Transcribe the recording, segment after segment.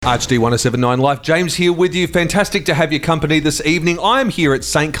HD 1079 Life. James here with you. Fantastic to have your company this evening. I'm here at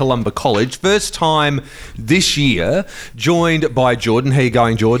St Columba College. First time this year, joined by Jordan. How you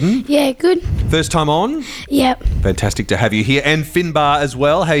going, Jordan? Yeah, good. First time on? Yep. Fantastic to have you here. And Finbar as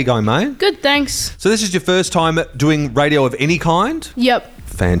well. How you going, mate? Good, thanks. So this is your first time doing radio of any kind? Yep.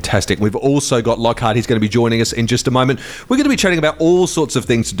 Fantastic. We've also got Lockhart. He's going to be joining us in just a moment. We're going to be chatting about all sorts of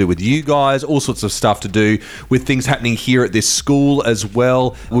things to do with you guys, all sorts of stuff to do with things happening here at this school as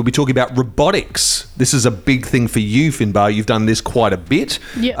well. We'll be talking about robotics. This is a big thing for you, Finbar. You've done this quite a bit.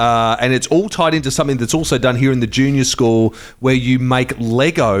 Yep. And it's all tied into something that's also done here in the junior school where you make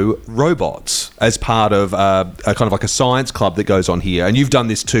Lego robots as part of a kind of like a science club that goes on here. And you've done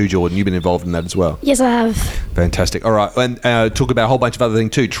this too, Jordan. You've been involved in that as well. Yes, I have. Fantastic. All right. And talk about a whole bunch of other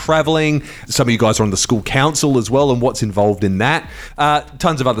things too. Travelling. Some of you guys are on the school council as well and what's involved in that.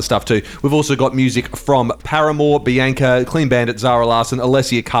 Tons of other stuff too. We've also got music from Paramore, Bianca, Clean Bandit, Zara Larsson,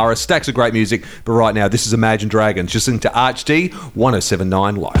 Alessia Cara. Stacks of great music. But right now, this is Imagine Dragons. Just listening to ArchD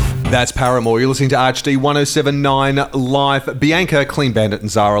 1079 Life. That's Paramore. You're listening to ArchD 1079 Life. Bianca, Clean Bandit and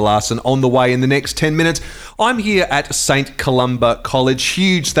Zara Larsson on the way in the next 10 minutes. I'm here at St Columba College.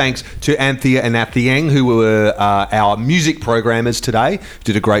 Huge thanks to Anthea and Athiang, who were our music programmers today.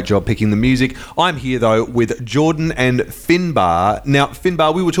 Did a great job picking the music. I'm here, though, with Jordan and Finbar. Now,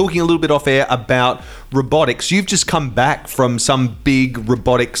 Finbar, we were talking a little bit off air about robotics. You've just come back from some big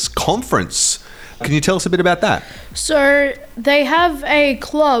robotics conference. Can you tell us a bit about that? So they have a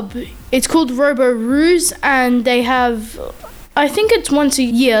club. It's called Robo-Roos, and they have, I think it's once a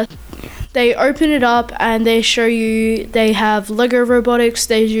year. They open it up and they show you, they have Lego robotics,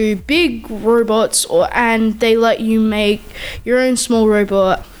 they do big robots, and they let you make your own small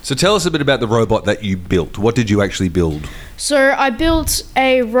robot. So tell us a bit about the robot that you built. What did you actually build? So I built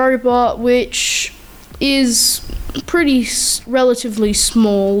a robot which is pretty relatively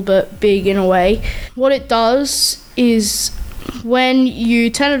small but big in a way. What it does is when you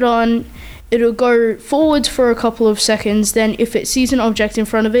turn it on, it'll go forwards for a couple of seconds. Then if it sees an object in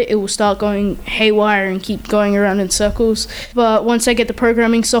front of it, it will start going haywire and keep going around in circles. But once I get the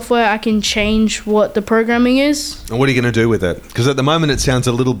programming software, I can change what the programming is. And what are you going to do with it? Because at the moment it sounds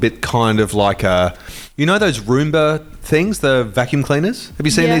a little bit kind of like you know those Roomba things, the vacuum cleaners? Have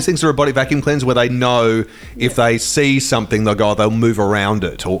you seen these things, the robotic vacuum cleaners, where they know if they see something, they'll move around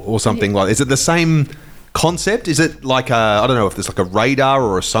it or something like that? Is it the same concept? Is it like I don't know if there's like a radar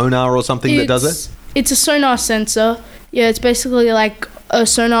or a sonar or something that does it? It's a sonar sensor. Yeah, it's basically like a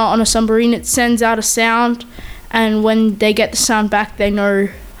sonar on a submarine. It sends out a sound, and when they get the sound back, they know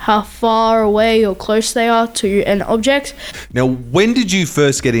how far away or close they are to an object. Now, when did you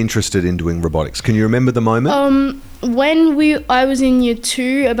first get interested in doing robotics? Can you remember the moment? When I was in year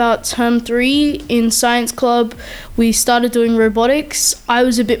 2, about term 3 in science club, we started doing robotics. I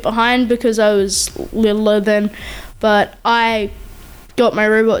was a bit behind because I was littler then, but I got my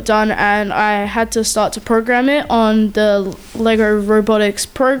robot done and I had to start to program it on the Lego robotics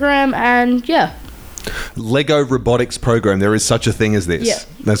program, and yeah. Lego robotics program. There is such a thing as this. Yeah.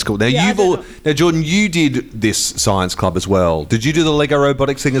 That's cool. Now now Jordan, you did this science club as well. Did you do the Lego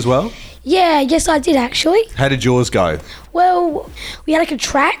robotics thing as well? Yes, I did actually. How did yours go? Well, we had like a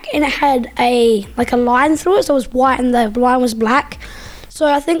track and it had a line through it, so it was white and the line was black. So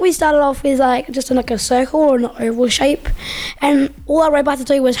I think we started off with just a circle or an oval shape, and all our robot had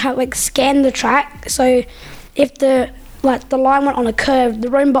to do was scan the track. So if the line went on a curve,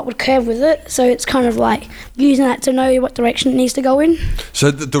 the robot would curve with it, so it's kind of like using that to know what direction it needs to go in. So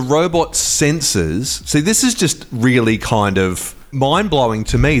the robot senses, see, this is just really kind of mind-blowing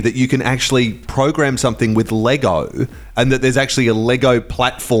to me that you can actually program something with Lego and that there's actually a Lego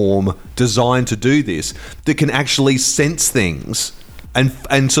platform designed to do this that can actually sense things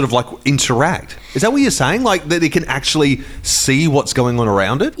and sort of like interact. Is that what you're saying? Like that it can actually see what's going on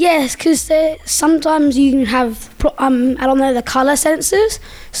around it? Yes, because sometimes you can have, the colour sensors,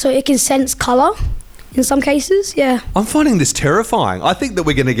 so it can sense colour in some cases, yeah. I'm finding this terrifying. I think that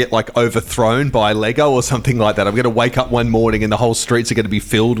we're going to get overthrown by Lego or something like that. I'm going to wake up one morning and the whole streets are going to be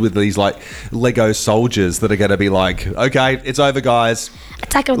filled with these Lego soldiers that are going to be like, okay, it's over, guys.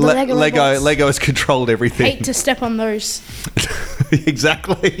 Attack of the Lego robots. Lego has controlled everything. Hate to step on those.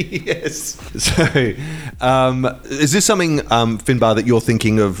 Exactly, yes. So, is this something, Finbar, that you're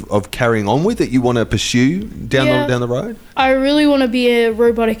thinking of carrying on with, that you want to pursue down the road? I really want to be a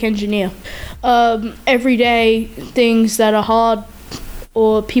robotic engineer. Everyday things that are hard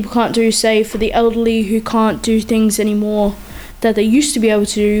or people can't do, say for the elderly who can't do things anymore that they used to be able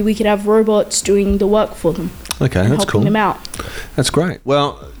to do, we could have robots doing the work for them. Okay, and that's helping cool. them out. That's great.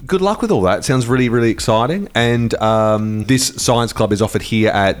 Well, good luck with all that. Sounds really, really exciting. And this science club is offered here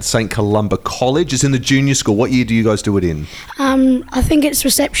at St. Columba College. It's in the junior school. What year do you guys do it in? I think it's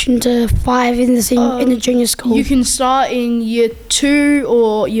reception to 5 in the junior school. You can start in year 2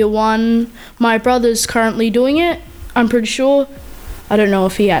 or year 1. My brother's currently doing it, I'm pretty sure. I don't know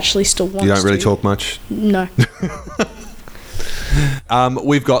if he actually still wants to. You don't really talk much? No.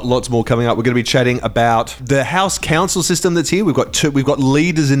 We've got lots more coming up. We're going to be chatting about the house council system that's here. We've got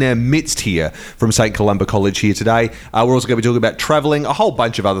leaders in our midst here from St. Columba College here today. We're also going to be talking about travelling, a whole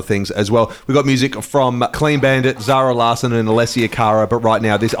bunch of other things as well. We've got music from Clean Bandit, Zara Larson and Alessia Cara. But right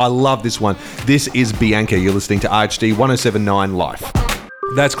now, I love this one. This is Bianca. You're listening to RHD 107.9 Life.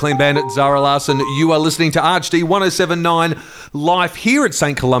 That's Clean Bandit, Zara Larson. You are listening to RHD 107.9 Life here at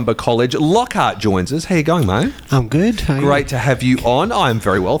St. Columba College. Lockhart joins us. How you going, mate? I'm good. How are you? Great to have you on. I'm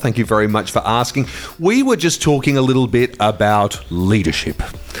very well. Thank you very much for asking. We were just talking a little bit about leadership.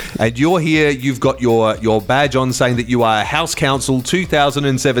 And you're here, you've got your badge on saying that you are House Council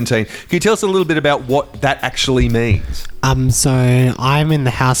 2017. Can you tell us a little bit about what that actually means? So I'm in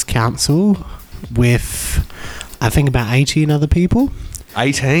the House Council with, I think, about 18 other people.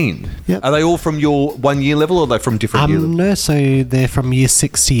 18? Yep. Are they all from your 1 year level or are they from different year levels? No, so they're from year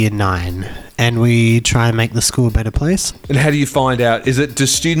 6 to year 9. And we try and make the school a better place. And how do you find out? Do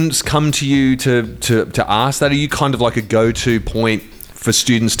students come to you to ask that? Are you kind of like a go-to point for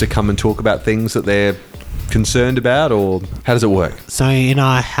students to come and talk about things that they're concerned about, or how does it work? So in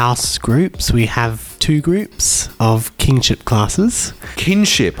our house groups, we have 2 groups of kinship classes.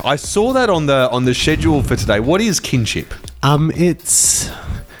 Kinship. I saw that on the schedule for today. What is kinship? It's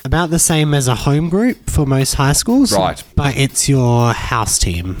about the same as a home group for most high schools. Right. But it's your house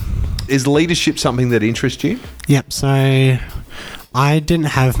team. Is leadership something that interests you? Yep, so I didn't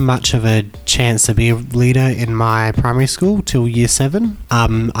have much of a chance to be a leader in my primary school till year 7.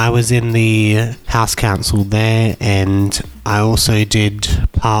 I was in the house council there, and I also did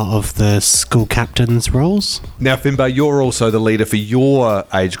part of the school captain's roles. Now, Finbar, you're also the leader for your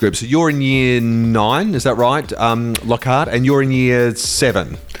age group. So you're in year 9, is that right, Lockhart? And you're in year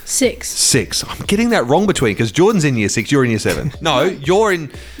 7? 6. 6. I'm getting that wrong because Jordan's in year 6, you're in year 7. No, you're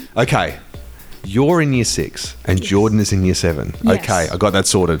in... Okay. You're in year 6 and yes. Jordan is in year 7. Yes. Okay, I got that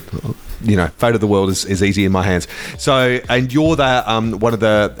sorted. You know, fate of the world is easy in my hands. So, and you're the one of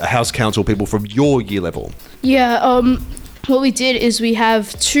the house council people from your year level. Yeah, what we did is we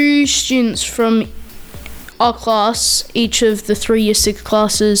have 2 students from our class, each of the 3 year 6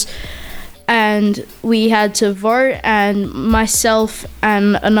 classes, and we had to vote, and myself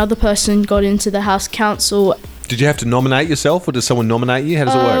and another person got into the house council. Did you have to nominate yourself, or does someone nominate you? How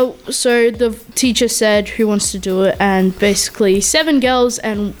does it work? So the teacher said who wants to do it, and basically 7 girls,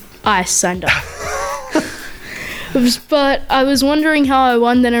 and I signed up. But I was wondering how I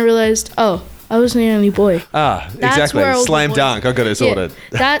won, then I realised, I was the only boy. Exactly. Slam dunk. I got it sorted.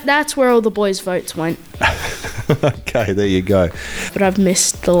 Yeah, that's where all the boys' votes went. Okay, there you go. But I've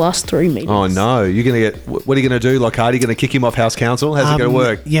missed the last 3 meetings. Oh no, you're gonna get. What are you gonna do, Lockhart? Are you gonna kick him off house council? How's it gonna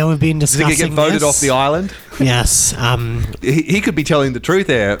work? Yeah, we've been discussing. Is he gonna get voted off the island? Yes. He could be telling the truth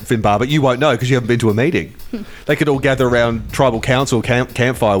there, Finbar, but you won't know because you haven't been to a meeting. They could all gather around tribal council,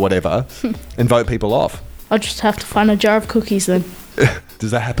 campfire, whatever, and vote people off. I'll just have to find a jar of cookies then.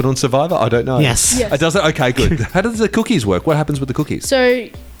 Does that happen on Survivor? I don't know. Yes. Does it? Okay, good. How does the cookies work? What happens with the cookies? So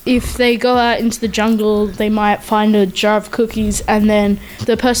if they go out into the jungle, they might find a jar of cookies, and then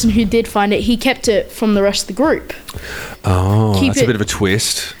the person who did find it, he kept it from the rest of the group. Oh, that's a bit of a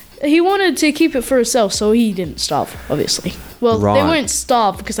twist. He wanted to keep it for himself, so he didn't starve, obviously. Well, Right. They weren't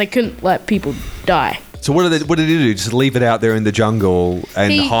starved because they couldn't let people die. So what did he do? Just leave it out there in the jungle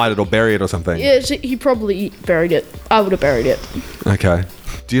and hide it or bury it or something? Yeah, he probably buried it. I would have buried it. Okay.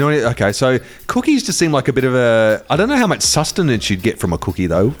 Do you know what? Okay, so cookies just seem like a bit of a... I don't know how much sustenance you'd get from a cookie,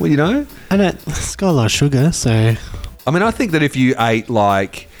 though. Well, you know? And it's got a lot of sugar, so... I mean, I think that if you ate,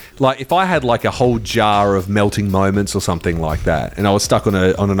 like if I had, like, a whole jar of melting moments or something like that, and I was stuck on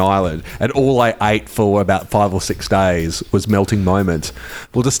an island, and all I ate for about 5 or 6 days was melting moments,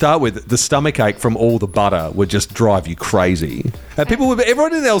 well, to start with, the stomach ache from all the butter would just drive you crazy. And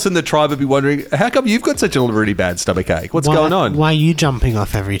everyone else in the tribe would be wondering, how come you've got such a really bad stomach ache? What's going on? Why are you jumping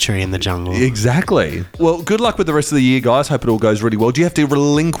off every tree in the jungle? Exactly. Well, good luck with the rest of the year, guys. Hope it all goes really well. Do you have to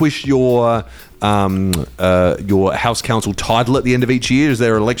relinquish your house council title at the end of each year? Is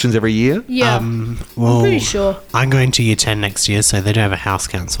there elections elections every year? Yeah, Well, I'm pretty sure. I'm going to year 10 next year, so they do have a house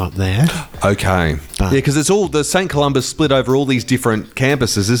council up there. Okay. But- Yeah, because it's all the St. Columba's split over all these different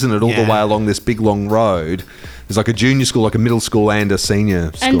campuses, isn't it? All the Yeah. way along this big long road. There's like a junior school, like a middle school, and a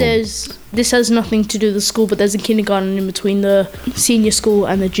senior school. And this has nothing to do with the school, but there's a kindergarten in between the senior school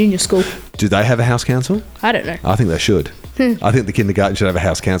and the junior school. Do they have a house council? I don't know. I think they should. I think the kindergarten should have a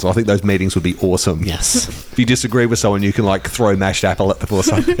house council. I think those meetings would be awesome. Yes. If you disagree with someone, you can like throw mashed apple at them or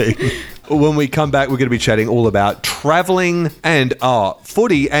something. When we come back, we're going to be chatting all about travelling and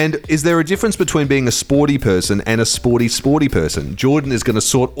footy. And is there a difference between being a sporty person and a sporty person? Jordan is going to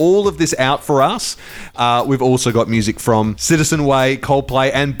sort all of this out for us. We've also got music from Citizen Way, Coldplay,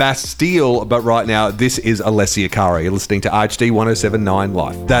 and Bastille. But right now, this is Alessia Cara. You're listening to RHD 107.9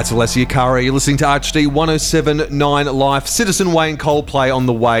 Live. That's Alessia Cara. You're listening to RHD 107.9 Live. Citizen Way and Coldplay on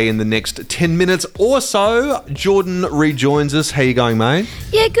the way in the next 10 minutes or so. Jordan rejoins us. How you going, mate?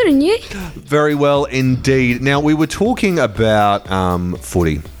 Yeah, good on you. Very well indeed. Now, we were talking about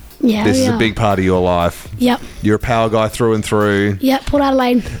footy. Yeah, This we is a are. big part of your life. Yep. You're a power guy through and through. Yep, Port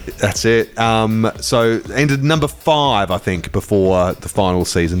Adelaide. That's it. So ended number 5, I think, before the final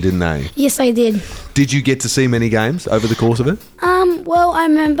season, didn't they? Yes, I did. Did you get to see many games over the course of it? Well, I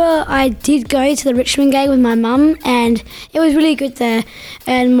remember I did go to the Richmond game with my mum, and it was really good there.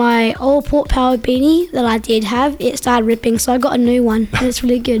 And my old Port Power beanie that I did have, it started ripping, so I got a new one, and it's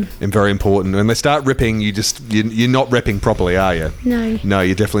really good. And very important. When they start ripping, you're not repping properly, are you? No. No,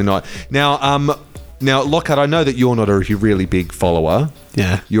 you're definitely not. Now, Lockhart, I know that you're not a really big follower.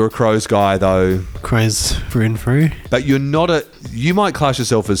 Yeah. You're a Crows guy, though. Crows through and through. But you're not you might class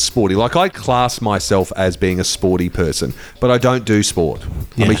yourself as sporty. Like, I class myself as being a sporty person, but I don't do sport.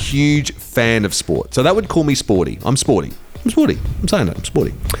 I'm a Yeah. huge fan of sport. So that would call me sporty. I'm sporty. I'm saying it. I'm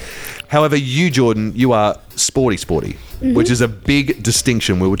sporty. However, you, Jordan, you are sporty, which is a big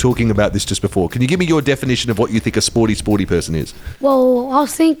distinction. We were talking about this just before. Can you give me your definition of what you think a sporty person is? Well, I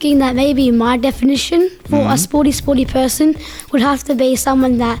was thinking that maybe my definition for a sporty person would have to be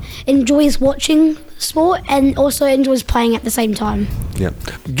someone that enjoys watching sport and also enjoys playing at the same time. Yeah.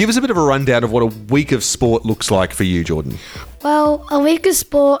 Give us a bit of a rundown of what a week of sport looks like for you, Jordan. Well, a week of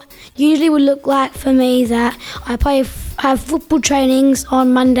sport usually would look like for me that I have football trainings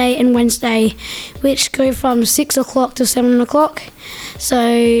on Monday and Wednesday, which go from 6 o'clock to 7 o'clock.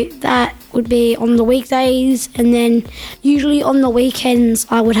 So that would be on the weekdays, and then usually on the weekends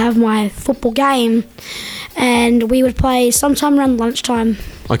I would have my football game, and we would play sometime around lunchtime.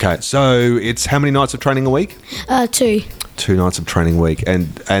 Okay, so it's how many nights of training a week? 2. 2 nights of training a week, and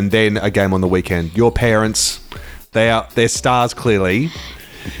then a game on the weekend. Your parents, they're stars clearly.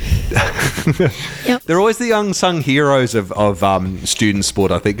 Yep. They're always the unsung heroes of student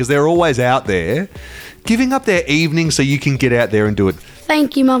sport, I think, because they're always out there giving up their evening so you can get out there and do it.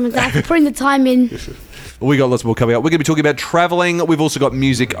 Thank you, Mum and Dad, for putting the time in. We got lots more coming up. We're going to be talking about travelling. We've also got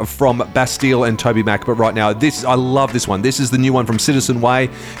music from Bastille and Toby Mac. But right now, I love this one. This is the new one from Citizen Way.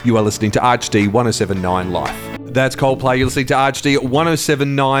 You are listening to RHD 107.9 Live. That's Coldplay. You're listening to RHD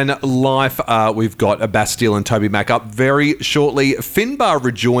 107.9 Live. We've got a Bastille and Toby Mac up very shortly. Finbar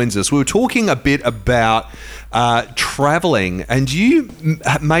rejoins us. We were talking a bit about travelling, and you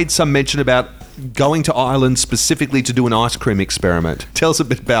made some mention about going to Ireland specifically to do an ice cream experiment. Tell us a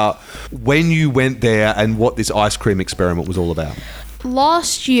bit about when you went there and what this ice cream experiment was all about.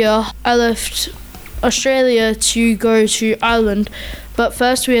 Last year, I left Australia to go to Ireland, but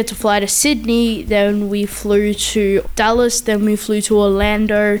first we had to fly to Sydney, then we flew to Dallas, then we flew to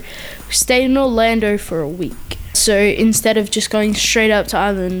Orlando. We stayed in Orlando for a week. So instead of just going straight up to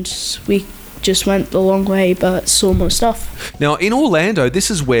Ireland, we just went the long way but saw more stuff. Now, in Orlando, this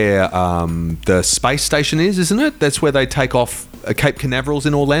is where the space station is, isn't it? That's where they take off Cape Canaveral's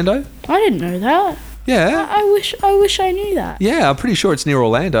in Orlando? I didn't know that. Yeah. I wish I knew that. Yeah, I'm pretty sure it's near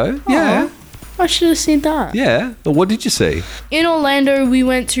Orlando. Yeah. I should have seen that. Yeah. Well, what did you see? In Orlando, we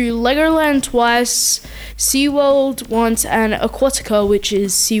went to Legoland twice, SeaWorld once, and Aquatica, which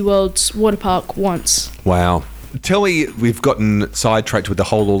is SeaWorld's water park, once. Wow. Tell me, we've gotten sidetracked with the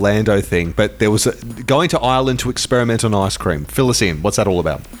whole Orlando thing, but there was going to Ireland to experiment on ice cream. Fill us in. What's that all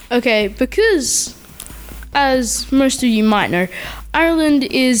about? Okay, because, as most of you might know, Ireland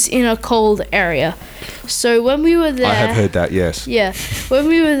is in a cold area. So when we were there... I have heard that, yes. Yeah. When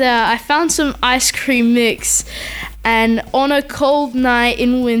we were there, I found some ice cream mix, and on a cold night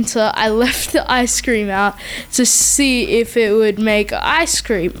in winter, I left the ice cream out to see if it would make ice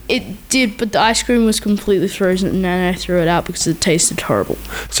cream. It did, but the ice cream was completely frozen, and then I threw it out because it tasted horrible.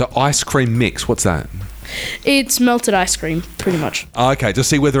 So ice cream mix, what's that? It's melted ice cream, pretty much. Okay, to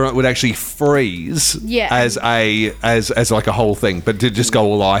see whether it would actually freeze as like a whole thing, but did it just go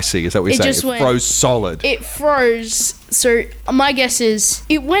all icy? Is that what you're saying? It froze solid. It froze. So my guess is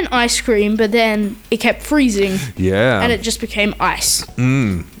it went ice cream, but then it kept freezing. Yeah. And it just became ice.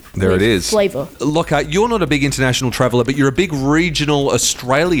 There it is. Flavour. Lockhart, you're not a big international traveller, but you're a big regional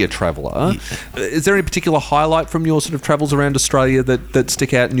Australia traveller. Is there any particular highlight from your sort of travels around Australia that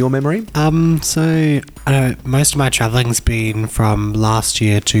stick out in your memory? So most of my travelling's been from last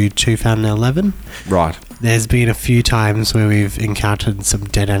year to 2011. Right. There's been a few times where we've encountered some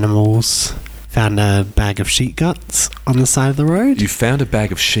dead animals. Found a bag of sheep guts on the side of the road. You found a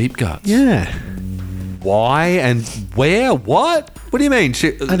bag of sheep guts? Yeah. Why and where? What? What do you mean?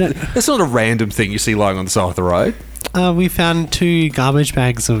 It's not a random thing you see lying on the side of the road. We found 2 garbage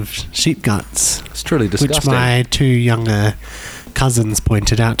bags of sheep guts. It's truly disgusting. Which my 2 younger cousins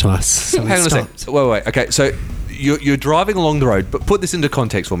pointed out to us. So Hang on a second. Wait. Okay, so you're driving along the road, but put this into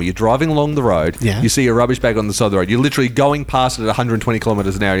context for me. You're driving along the road. Yeah. You see a rubbish bag on the side of the road. You're literally going past it at 120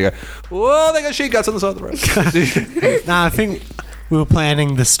 kilometres an hour. You go, whoa, they got sheep guts on the side of the road. No, I think we were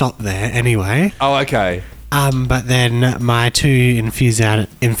planning to stop there anyway. Oh, okay. But then my 2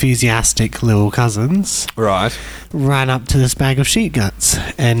 enthusiastic little cousins ran up to this bag of sheep guts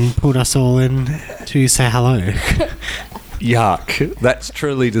and pulled us all in to say hello. Yuck. That's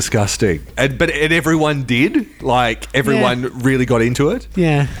truly disgusting. But everyone did? Like, everyone really got into it?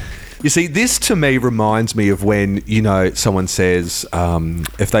 Yeah. You see, this to me reminds me of when, someone says,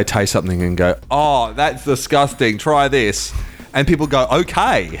 if they taste something and go, oh, that's disgusting, try this. And people go,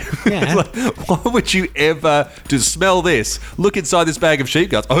 okay. Yeah. Like, why would you ever just smell this? Look inside this bag of sheep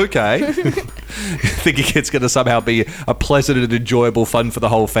guts. Okay. Thinking it's going to somehow be a pleasant and enjoyable, fun for the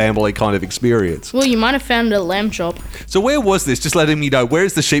whole family kind of experience. Well, you might have found a lamb chop. So where was this? Just letting me know,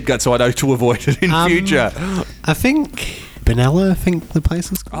 where's the sheep gut so I know to avoid it in future? I think Benalla, the place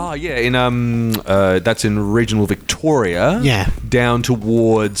is called. Oh, yeah. In that's in regional Victoria. Yeah. Down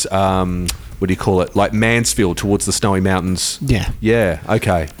towards... what do you call it? Like Mansfield towards the Snowy Mountains. Yeah. Yeah,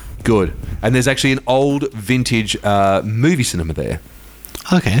 okay. Good. And there's actually an old vintage movie cinema there.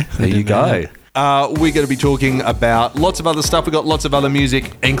 Okay. There you go. We're going to be talking about lots of other stuff. We've got lots of other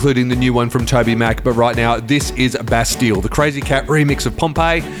music, including the new one from Toby Mac. But right now, this is Bastille, the Crazy Cat remix of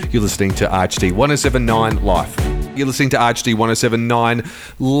Pompeii. You're listening to RHD 107.9 Live. You're listening to RHD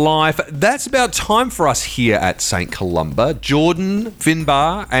 107.9 Live. That's about time for us here at St. Columba. Jordan,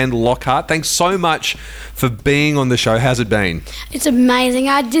 Finbar and Lockhart, thanks so much for being on the show. How's it been? It's amazing.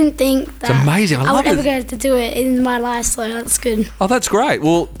 I didn't think that It's amazing. I love would ever it. get to do it in my life, so that's good. Oh, that's great.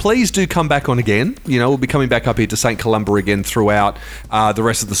 Well, please do come back on again. We'll be coming back up here to St. Columba again throughout the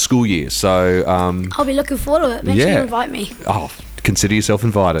rest of the school year. So, I'll be looking forward to it. Make sure you invite me. Oh, consider yourself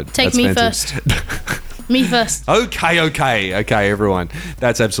invited. Take me first. Me first. Okay, everyone.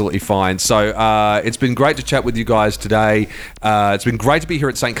 That's absolutely fine. So it's been great to chat with you guys today. It's been great to be here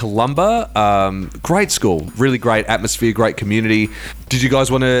at St. Columba. Great school, really great atmosphere, great community. Did you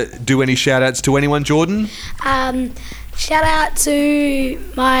guys want to do any shout outs to anyone, Jordan? Shout out to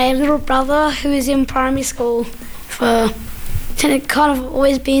my little brother who is in primary school for kind of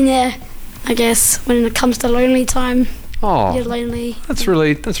always being there, I guess, when it comes to lonely time. Oh, You're lonely. That's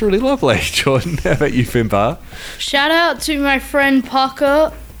really lovely, Jordan. How about you, Finbar? Shout out to my friend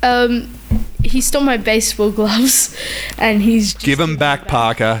Parker. He stole my baseball gloves, and he's just Give him back,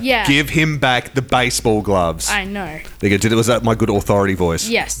 Parker. Yeah. Give him back the baseball gloves. I know. Was that my good authority voice?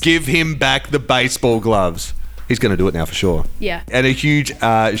 Yes. Give him back the baseball gloves. He's going to do it now for sure. Yeah. And a huge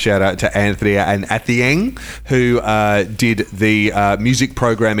shout out to Anthea and Athieng, who did the music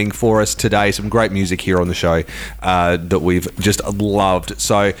programming for us today. Some great music here on the show that we've just loved.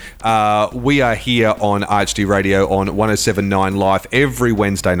 So we are here on RHD Radio on 107.9 Live every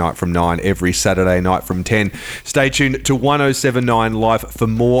Wednesday night from 9, every Saturday night from 10. Stay tuned to 107.9 Live for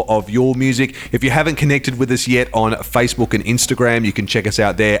more of your music. If you haven't connected with us yet on Facebook and Instagram, you can check us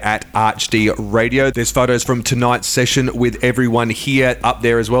out there at RHD Radio. There's photos from tonight's session with everyone here up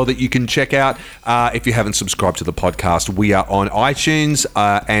there as well that you can check out. If you haven't subscribed to the podcast, we are on iTunes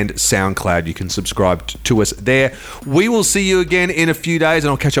and SoundCloud. You can subscribe to us there. We will see you again in a few days,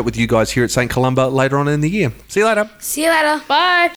 and I'll catch up with you guys here at St. Columba later on in the year. See you later. See you later. Bye.